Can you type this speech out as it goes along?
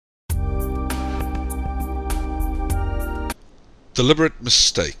Deliberate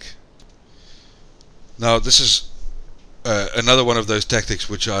mistake. Now, this is another one of those tactics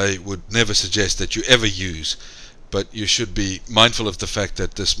which I would never suggest that you ever use, but you should be mindful of the fact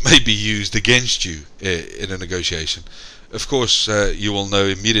that this may be used against you in a negotiation. Of course, you will know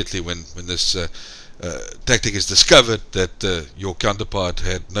immediately when this tactic is discovered that your counterpart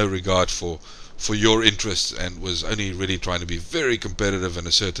had no regard for your interests and was only really trying to be very competitive and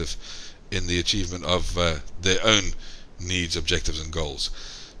assertive in the achievement of their own needs, objectives, and goals.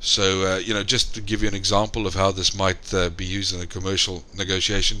 So, just to give you an example of how this might be used in a commercial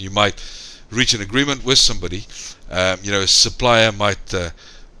negotiation, you might reach an agreement with somebody. A supplier might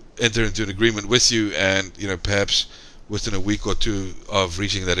enter into an agreement with you, and perhaps within a week or two of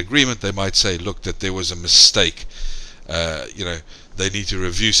reaching that agreement, they might say, look, that there was a mistake. They need to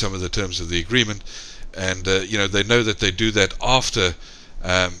review some of the terms of the agreement, and they know that they do that after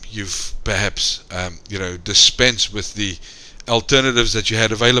you've perhaps dispensed with the alternatives that you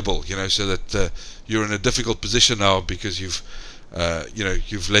had available, so that you're in a difficult position now because you've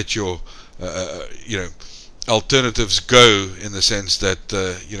let your alternatives go, in the sense that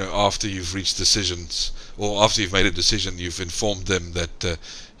after you've reached decisions, or after you've made a decision, you've informed them that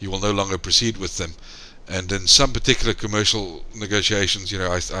you will no longer proceed with them. And in some particular commercial negotiations,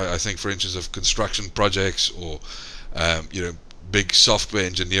 I think, for instance, of construction projects or big software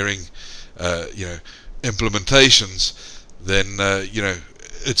engineering implementations, then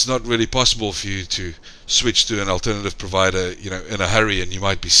it's not really possible for you to switch to an alternative provider in a hurry, and you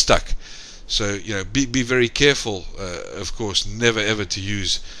might be stuck. So be very careful, of course, never ever to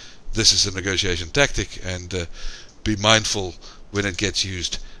use this as a negotiation tactic, and be mindful when it gets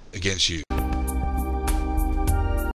used against you.